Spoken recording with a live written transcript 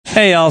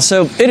Hey y'all,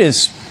 so it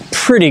is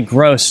pretty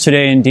gross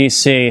today in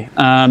DC.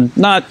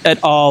 Not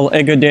at all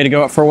a good day to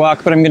go out for a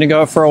walk, but I'm going to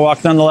go out for a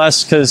walk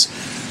nonetheless because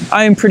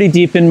I am pretty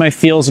deep in my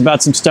feels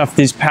about some stuff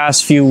these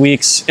past few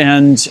weeks,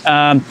 and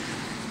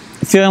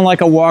feeling like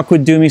a walk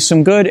would do me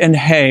some good, and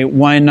hey,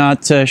 why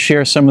not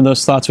share some of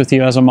those thoughts with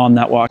you as I'm on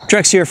that walk.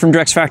 Drex here from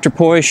Drex Factor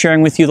Poi,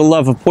 sharing with you the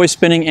love of poi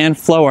spinning and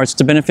flow arts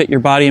to benefit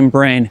your body and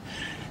brain.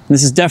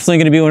 This is definitely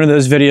going to be one of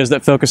those videos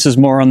that focuses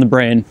more on the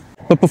brain.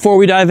 But before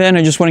we dive in,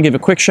 I just want to give a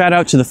quick shout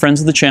out to the friends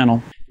of the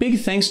channel. Big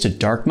thanks to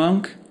Dark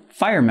Monk,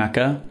 Fire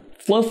Mecca,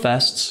 Flow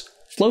Fests,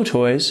 Flow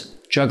Toys,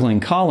 Juggling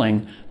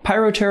Calling,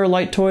 Pyroterror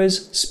Light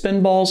Toys,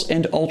 Spinballs,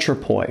 and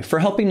Ultrapoi for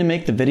helping to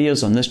make the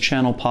videos on this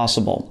channel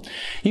possible.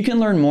 You can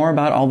learn more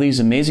about all these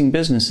amazing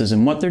businesses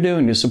and what they're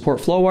doing to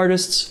support flow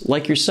artists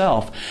like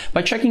yourself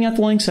by checking out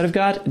the links that I've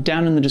got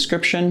down in the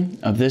description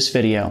of this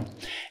video.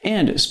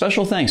 And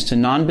special thanks to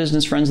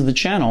non-business friends of the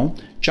channel,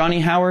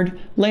 Johnny Howard,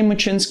 Lain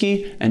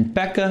Mochinsky, and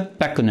Pekha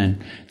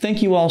Pekkonen.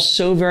 Thank you all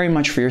so very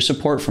much for your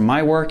support for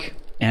my work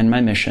and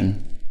my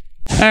mission.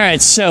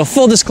 Alright, so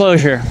full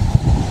disclosure.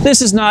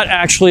 This is not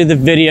actually the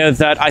video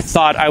that I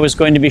thought I was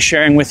going to be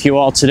sharing with you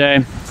all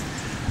today.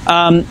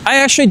 I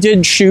actually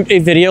did shoot a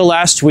video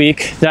last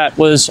week that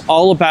was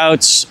all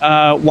about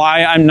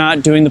why I'm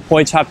not doing the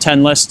Poi Top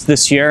 10 list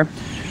this year,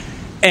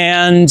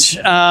 and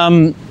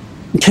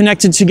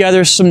connected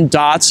together some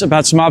dots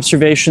about some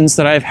observations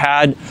that I've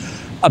had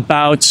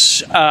about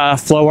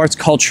flow arts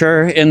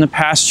culture in the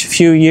past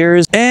few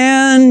years,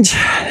 and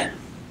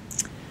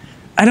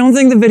I don't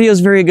think the video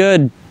is very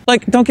good.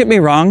 Like, don't get me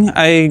wrong,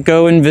 I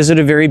go and visit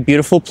a very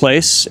beautiful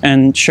place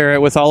and share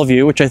it with all of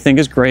you, which I think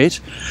is great.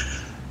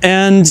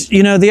 And,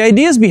 you know, the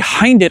ideas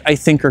behind it, I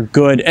think, are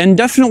good. And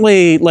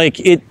definitely, like,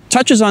 it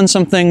touches on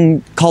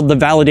something called the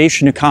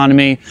validation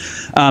economy.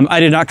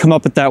 I did not come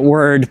up with that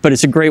word, but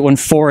it's a great one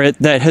for it,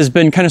 that has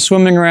been kind of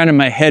swimming around in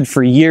my head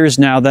for years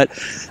now, that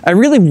I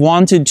really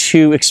wanted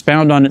to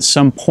expound on at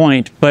some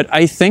point. But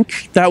I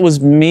think that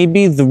was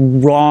maybe the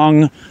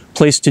wrong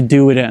place to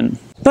do it in.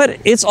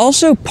 But it's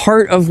also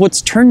part of what's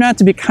turned out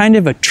to be kind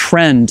of a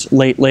trend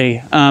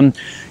lately.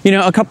 You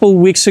know, a couple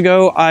weeks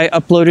ago, I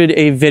uploaded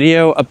a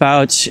video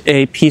about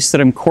a piece that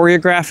I'm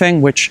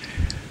choreographing, which,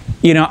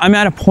 you know, I'm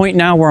at a point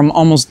now where I'm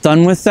almost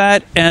done with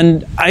that.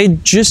 And I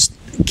just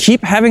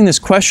keep having this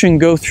question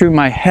go through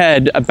my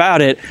head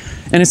about it.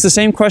 And it's the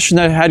same question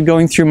that I had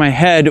going through my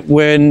head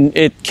when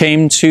it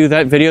came to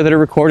that video that I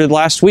recorded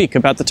last week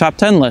about the top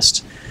 10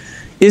 list.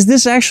 Is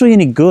this actually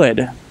any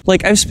good?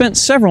 Like, I've spent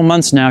several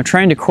months now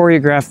trying to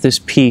choreograph this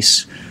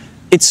piece.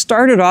 It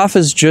started off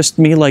as just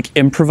me like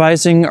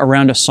improvising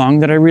around a song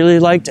that I really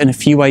liked and a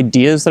few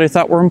ideas that I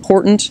thought were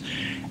important.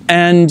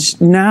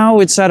 And now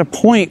it's at a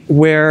point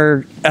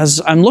where,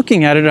 as I'm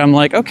looking at it, I'm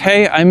like,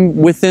 okay, I'm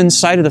within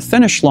sight of the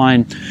finish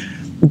line.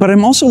 But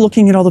I'm also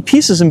looking at all the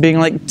pieces and being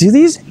like, do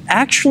these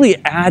actually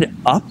add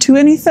up to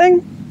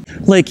anything?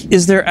 Like,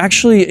 is there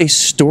actually a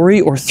story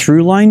or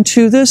through line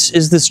to this?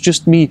 Is this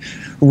just me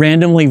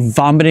randomly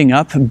vomiting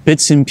up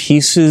bits and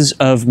pieces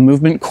of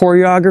movement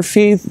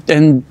choreography?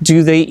 And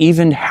do they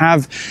even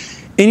have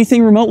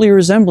anything remotely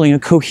resembling a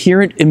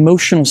coherent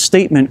emotional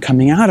statement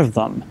coming out of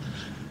them?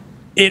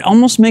 It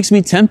almost makes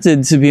me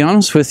tempted, to be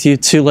honest with you,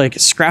 to like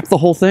scrap the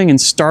whole thing and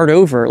start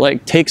over,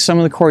 like take some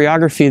of the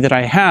choreography that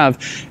I have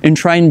and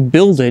try and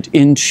build it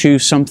into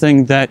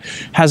something that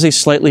has a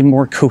slightly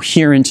more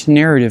coherent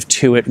narrative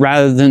to it,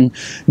 rather than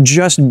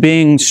just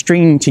being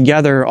stringing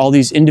together all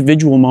these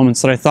individual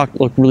moments that I thought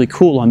looked really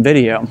cool on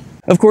video.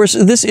 Of course,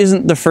 this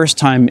isn't the first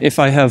time if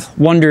I have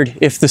wondered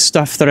if the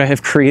stuff that I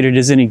have created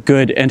is any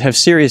good and have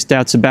serious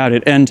doubts about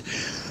it. And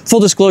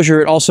full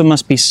disclosure, it also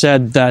must be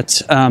said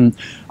that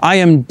I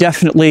am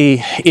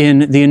definitely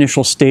in the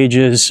initial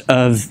stages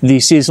of the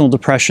seasonal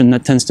depression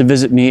that tends to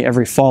visit me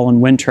every fall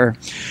and winter.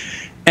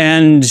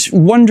 And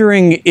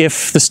wondering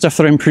if the stuff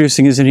that I'm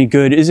producing is any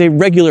good is a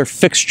regular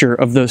fixture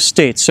of those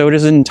states. So it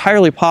is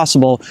entirely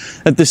possible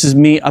that this is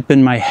me up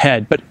in my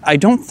head, but I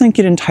don't think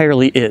it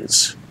entirely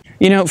is.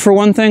 You know, for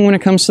one thing, when it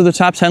comes to the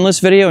top 10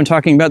 list video and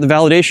talking about the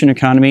validation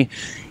economy,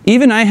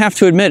 even I have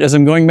to admit, as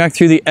I'm going back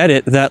through the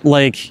edit, that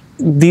like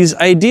these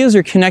ideas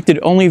are connected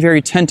only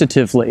very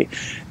tentatively.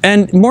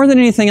 And more than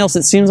anything else,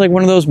 it seems like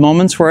one of those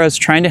moments where I was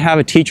trying to have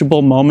a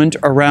teachable moment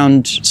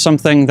around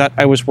something that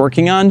I was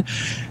working on,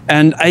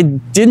 and I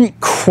didn't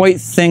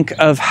quite think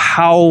of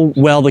how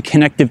well the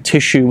connective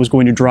tissue was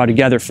going to draw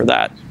together for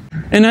that.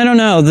 And I don't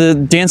know, the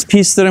dance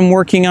piece that I'm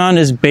working on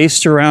is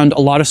based around a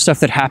lot of stuff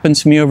that happened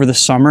to me over the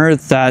summer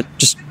that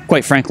just,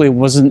 quite frankly,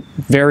 wasn't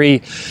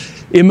very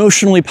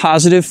emotionally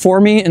positive for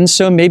me. And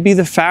so maybe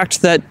the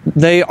fact that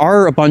they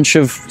are a bunch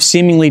of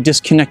seemingly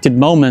disconnected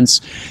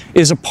moments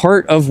is a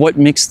part of what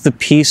makes the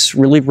piece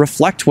really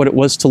reflect what it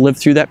was to live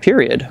through that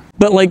period.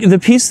 But like, the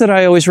piece that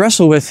I always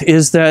wrestle with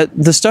is that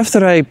the stuff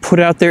that I put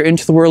out there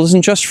into the world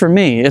isn't just for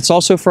me, it's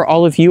also for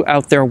all of you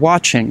out there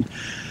watching.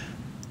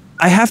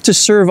 I have to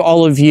serve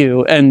all of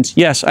you, and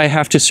yes, I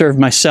have to serve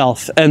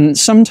myself. And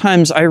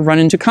sometimes I run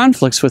into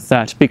conflicts with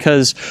that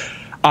because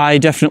I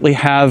definitely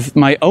have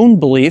my own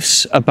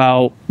beliefs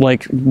about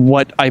like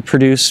what I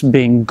produce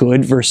being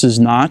good versus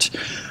not.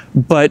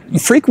 But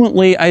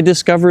frequently I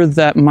discover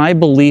that my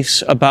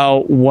beliefs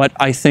about what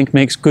I think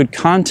makes good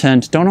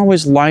content don't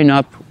always line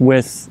up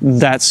with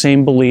that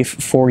same belief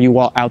for you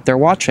all out there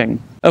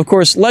watching. Of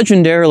course,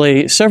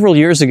 legendarily, several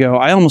years ago,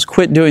 I almost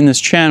quit doing this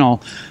channel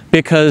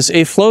because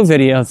a flow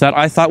video that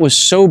I thought was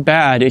so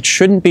bad it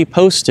shouldn't be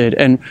posted,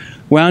 and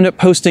wound up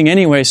posting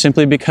anyway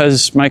simply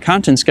because my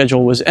content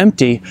schedule was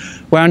empty,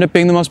 wound up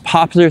being the most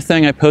popular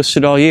thing I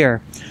posted all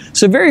year.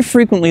 So very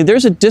frequently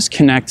there's a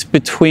disconnect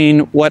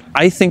between what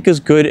I think is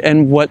good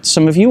and what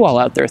some of you all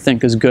out there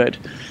think is good.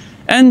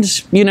 And,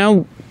 you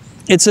know,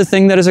 it's a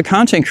thing that as a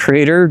content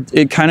creator,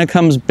 it kind of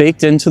comes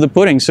baked into the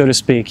pudding, so to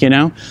speak, you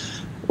know?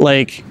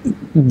 Like,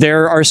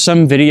 there are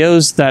some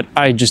videos that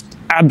I just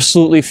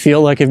absolutely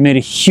feel like I've made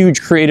a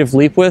huge creative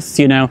leap with,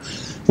 you know.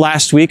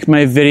 Last week,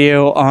 my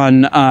video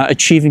on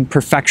achieving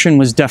perfection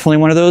was definitely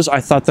one of those.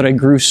 I thought that I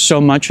grew so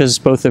much as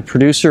both a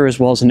producer as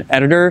well as an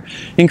editor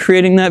in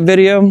creating that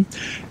video.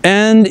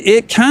 And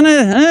it kind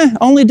of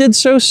only did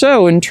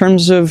so-so in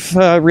terms of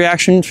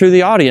reaction through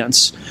the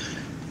audience.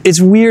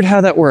 It's weird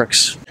how that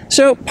works.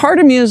 So part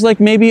of me is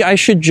like, maybe I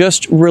should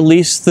just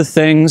release the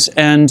things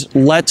and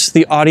let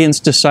the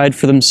audience decide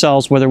for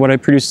themselves whether what I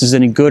produced is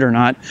any good or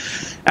not.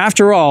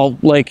 After all,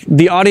 like,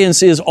 the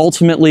audience is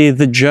ultimately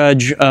the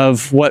judge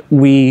of what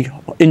we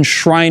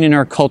enshrine in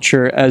our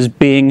culture as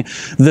being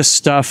the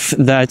stuff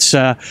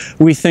that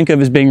we think of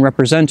as being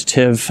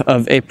representative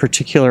of a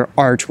particular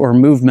art or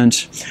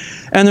movement.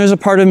 And there's a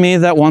part of me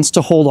that wants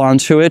to hold on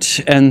to it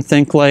and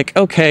think like,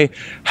 okay,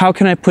 how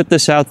can I put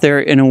this out there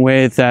in a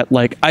way that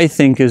like I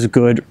think is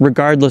good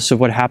regardless of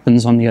what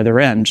happens on the other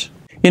end?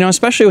 You know,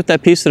 especially with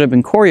that piece that I've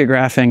been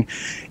choreographing,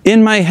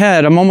 in my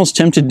head, I'm almost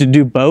tempted to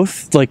do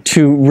both, like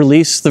to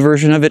release the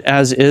version of it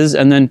as is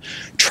and then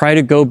try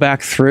to go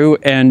back through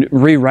and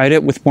rewrite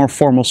it with more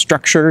formal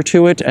structure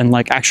to it and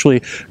like actually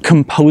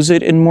compose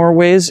it in more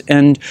ways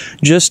and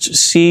just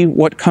see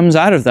what comes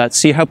out of that,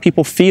 see how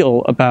people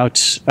feel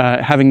about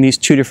having these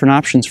two different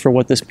options for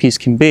what this piece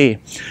can be.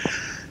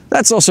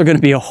 That's also going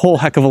to be a whole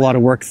heck of a lot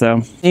of work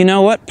though. You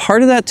know what?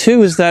 Part of that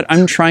too is that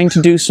I'm trying to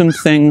do some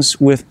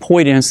things with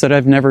poi dance that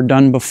I've never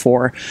done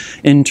before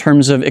in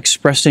terms of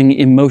expressing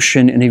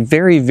emotion in a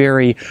very,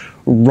 very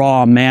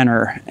raw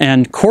manner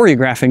and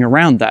choreographing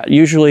around that.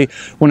 Usually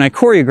when I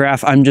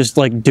choreograph, I'm just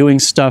like doing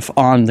stuff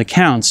on the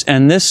counts,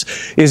 and this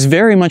is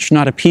very much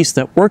not a piece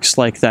that works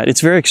like that.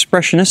 It's very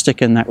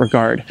expressionistic in that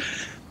regard.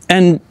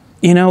 And,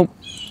 you know,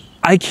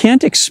 I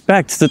can't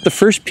expect that the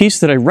first piece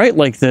that I write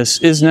like this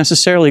is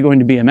necessarily going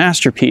to be a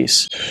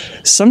masterpiece.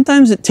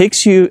 Sometimes it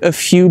takes you a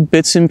few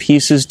bits and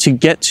pieces to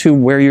get to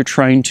where you're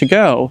trying to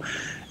go.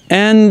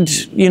 And,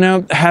 you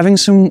know, having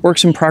some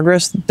works in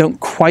progress that don't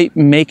quite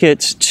make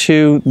it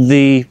to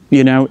the,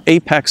 you know,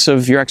 apex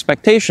of your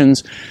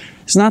expectations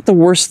is not the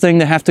worst thing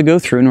to have to go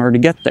through in order to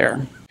get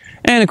there.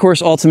 And of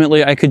course,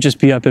 ultimately, I could just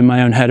be up in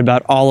my own head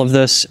about all of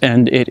this,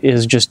 and it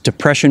is just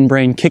depression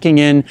brain kicking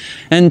in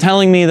and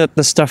telling me that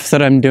the stuff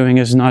that I'm doing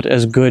is not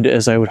as good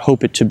as I would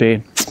hope it to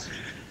be.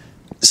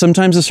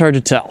 Sometimes it's hard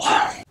to tell.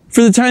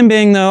 For the time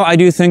being, though, I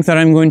do think that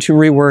I'm going to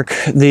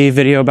rework the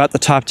video about the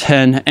top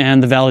 10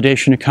 and the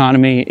validation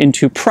economy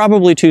into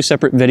probably two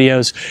separate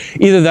videos.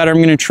 Either that or I'm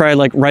going to try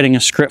like writing a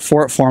script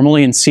for it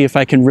formally and see if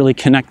I can really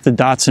connect the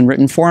dots in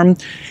written form.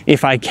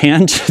 If I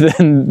can't,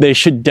 then they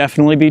should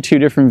definitely be two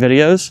different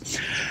videos.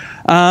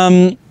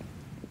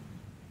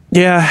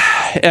 Yeah,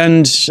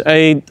 and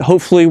I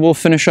hopefully will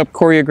finish up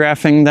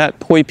choreographing that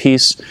poi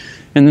piece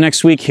in the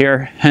next week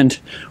here, and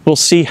we'll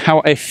see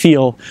how I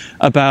feel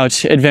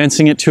about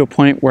advancing it to a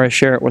point where I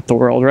share it with the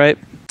world, right?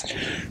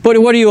 But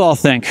what do you all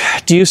think?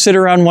 Do you sit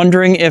around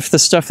wondering if the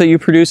stuff that you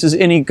produce is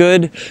any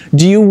good?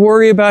 Do you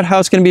worry about how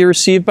it's going to be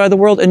received by the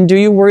world? And do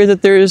you worry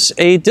that there's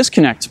a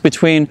disconnect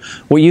between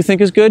what you think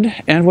is good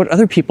and what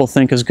other people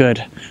think is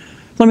good?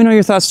 Let me know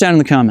your thoughts down in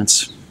the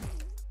comments.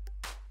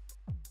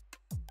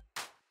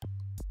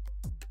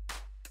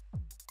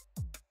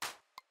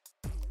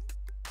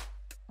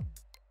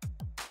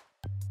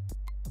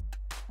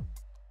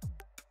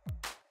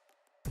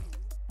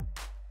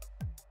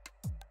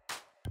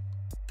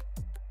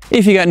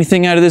 If you got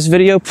anything out of this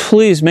video,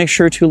 please make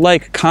sure to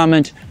like,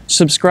 comment,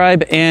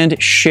 subscribe, and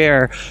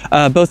share,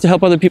 both to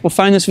help other people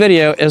find this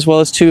video, as well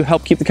as to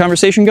help keep the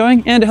conversation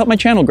going and to help my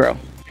channel grow.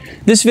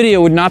 This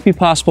video would not be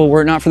possible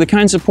were it not for the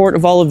kind support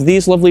of all of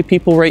these lovely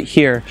people right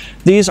here.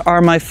 These are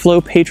my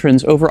Flow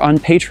patrons over on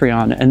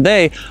Patreon, and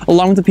they,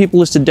 along with the people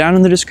listed down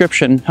in the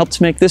description, help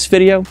to make this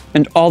video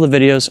and all the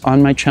videos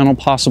on my channel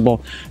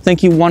possible.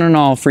 Thank you one and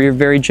all for your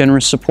very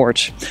generous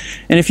support.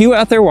 And if you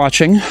out there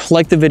watching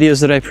like the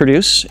videos that I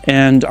produce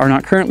and are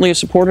not currently a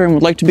supporter and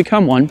would like to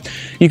become one,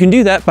 you can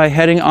do that by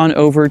heading on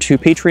over to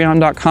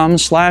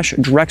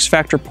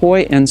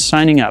patreon.com/DrexFactorPoi and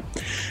signing up.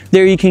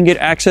 There you can get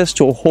access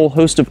to a whole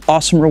host of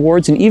awesome rewards,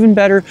 and even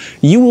better,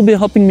 you will be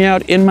helping me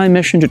out in my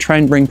mission to try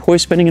and bring poi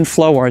spinning and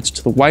flow arts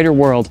to the wider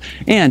world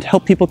and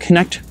help people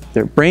connect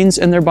their brains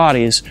and their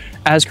bodies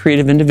as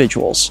creative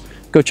individuals.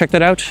 Go check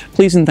that out,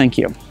 please and thank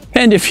you.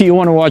 And if you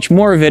want to watch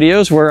more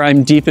videos where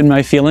I'm deep in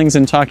my feelings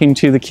and talking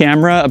to the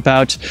camera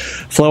about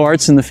flow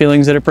arts and the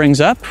feelings that it brings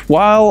up,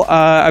 while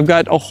I've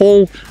got a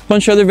whole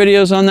bunch of other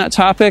videos on that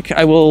topic,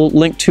 I will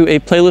link to a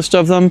playlist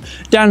of them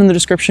down in the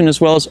description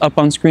as well as up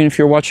on screen if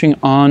you're watching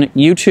on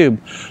YouTube.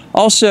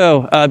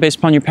 Also, based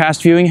upon your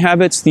past viewing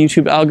habits, the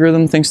YouTube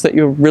algorithm thinks that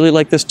you'll really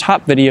like this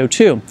top video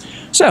too.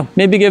 So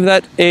maybe give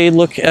that a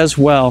look as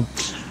well.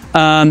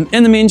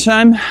 In the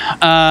meantime,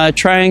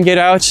 try and get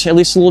out at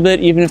least a little bit,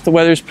 even if the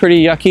weather's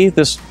pretty yucky.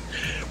 This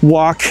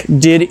walk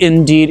did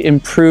indeed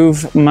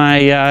improve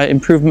my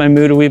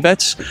mood a wee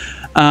bit.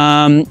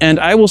 And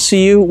I will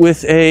see you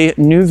with a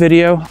new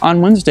video on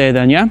Wednesday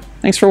then, yeah?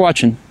 Thanks for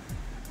watching.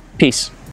 Peace.